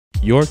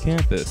Your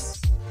campus,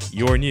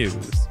 your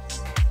news,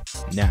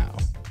 now.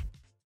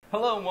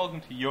 Hello and welcome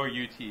to Your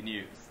UT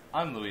News.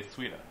 I'm Louis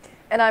Suida.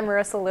 And I'm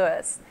Marissa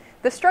Lewis.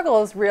 The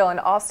struggle is real in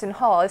Austin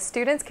Hall as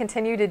students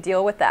continue to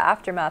deal with the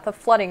aftermath of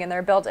flooding in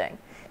their building.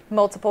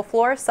 Multiple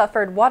floors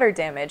suffered water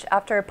damage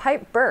after a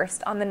pipe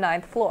burst on the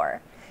 9th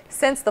floor.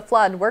 Since the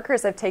flood,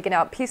 workers have taken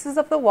out pieces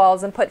of the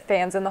walls and put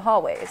fans in the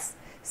hallways.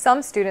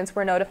 Some students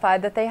were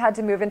notified that they had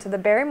to move into the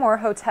Barrymore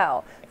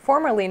Hotel,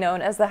 formerly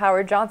known as the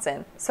Howard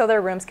Johnson, so their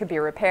rooms could be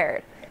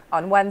repaired.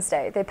 On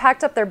Wednesday, they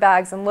packed up their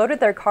bags and loaded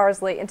their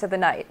cars late into the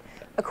night.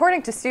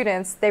 According to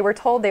students, they were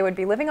told they would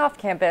be living off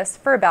campus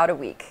for about a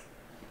week.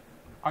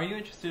 Are you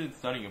interested in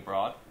studying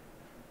abroad?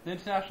 The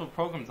International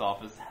Programs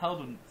Office held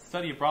a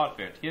study abroad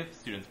fair to give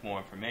students more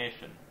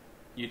information.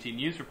 UT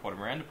News reporter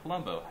Miranda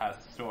Palumbo has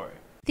the story.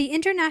 The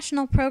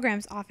International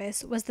Programs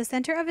Office was the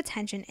center of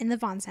attention in the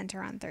Vaughn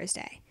Center on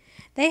Thursday.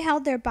 They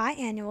held their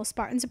biannual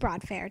Spartans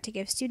Abroad Fair to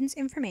give students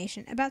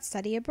information about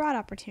study abroad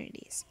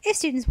opportunities. If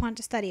students want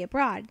to study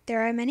abroad,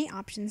 there are many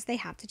options they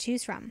have to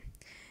choose from.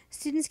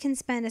 Students can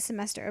spend a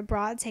semester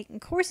abroad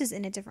taking courses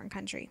in a different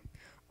country,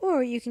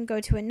 or you can go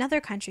to another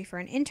country for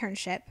an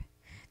internship.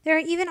 There are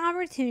even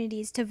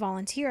opportunities to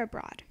volunteer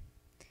abroad.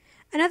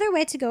 Another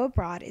way to go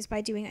abroad is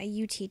by doing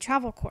a UT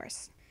travel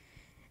course.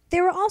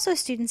 There were also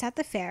students at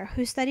the fair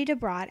who studied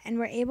abroad and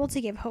were able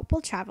to give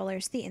hopeful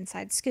travelers the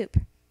inside scoop.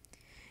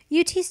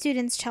 UT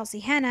students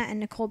Chelsea Hanna and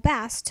Nicole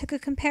Bass took a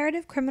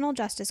comparative criminal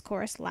justice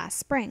course last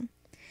spring.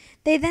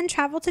 They then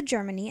traveled to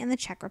Germany and the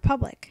Czech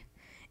Republic.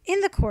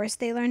 In the course,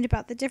 they learned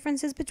about the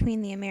differences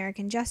between the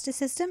American justice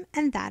system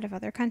and that of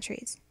other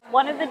countries.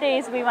 One of the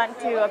days we went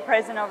to a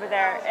prison over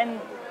there, and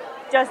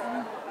just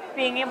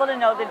being able to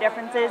know the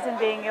differences and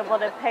being able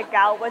to pick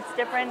out what's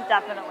different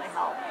definitely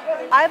helped.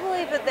 I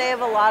believe that they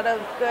have a lot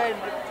of good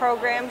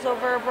programs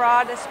over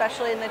abroad,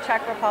 especially in the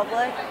Czech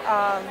Republic.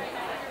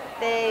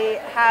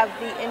 They have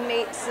the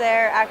inmates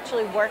there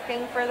actually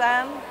working for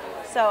them,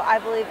 so I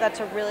believe that's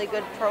a really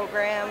good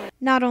program.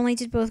 Not only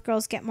did both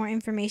girls get more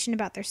information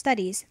about their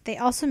studies, they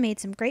also made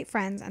some great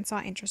friends and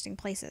saw interesting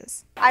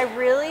places. I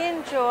really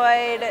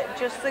enjoyed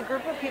just the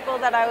group of people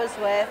that I was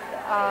with.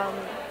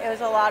 It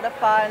was a lot of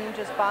fun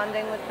just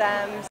bonding with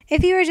them.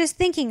 If you are just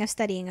thinking of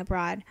studying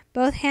abroad,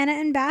 both Hannah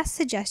and Bass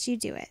suggest you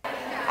do it.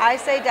 I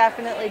say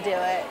definitely do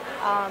it.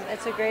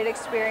 It's a great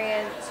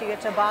experience. You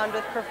get to bond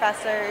with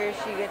professors,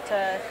 you get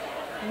to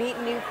meet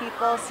new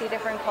people, see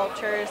different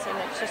cultures, and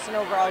it's just an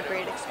overall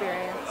great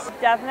experience.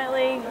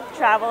 Definitely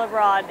travel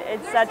abroad.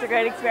 It's such a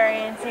great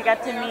experience. You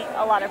get to meet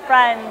a lot of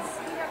friends.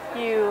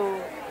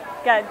 You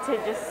get to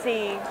just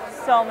see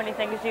so many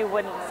things you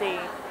wouldn't see.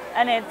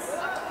 And it's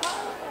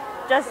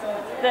just,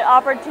 the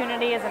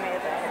opportunity is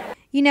amazing.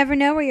 You never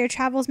know where your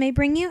travels may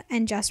bring you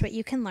and just what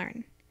you can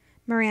learn.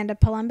 Miranda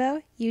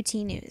Palumbo, UT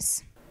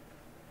News.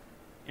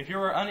 If you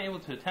are unable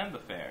to attend the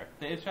fair,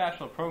 the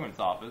International Programs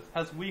Office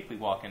has weekly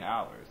walk-in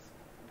hours.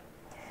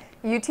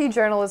 UT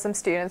journalism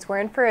students were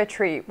in for a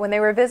treat when they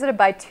were visited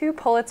by two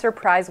Pulitzer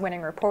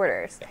Prize-winning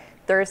reporters.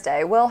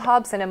 Thursday, Will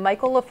Hobson and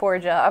Michael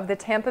LaForgia of the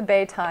Tampa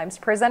Bay Times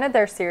presented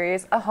their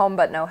series, A Home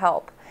But No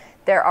Help.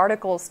 Their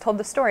articles told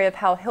the story of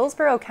how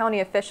Hillsborough County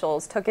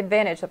officials took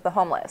advantage of the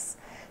homeless.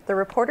 The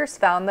reporters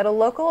found that a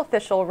local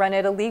official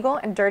rented illegal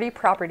and dirty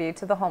property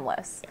to the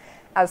homeless.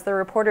 As the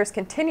reporters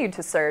continued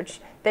to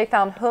search, they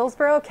found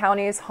Hillsborough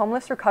County's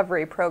homeless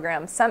recovery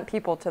program sent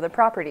people to the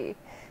property.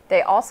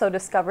 They also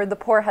discovered the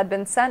poor had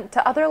been sent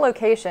to other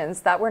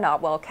locations that were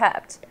not well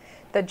kept.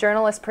 The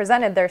journalists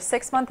presented their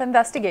 6-month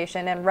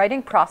investigation and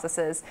writing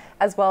processes,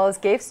 as well as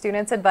gave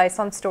students advice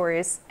on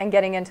stories and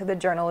getting into the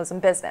journalism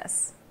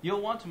business.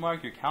 You'll want to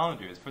mark your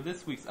calendars for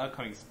this week's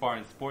upcoming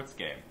Spartan sports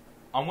game.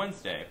 On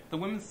Wednesday, the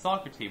women's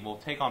soccer team will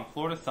take on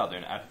Florida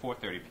Southern at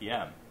 4:30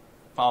 p.m.,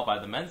 followed by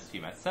the men's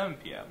team at 7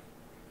 p.m.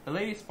 The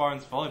Lady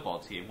Spartans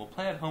volleyball team will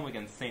play at home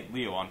against St.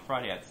 Leo on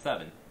Friday at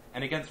 7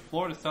 and against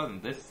Florida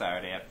Southern this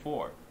Saturday at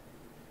 4.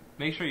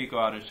 Make sure you go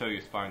out and show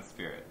your Spartan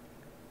spirit.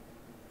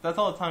 That's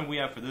all the time we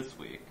have for this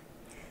week.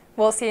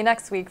 We'll see you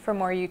next week for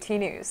more UT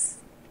News.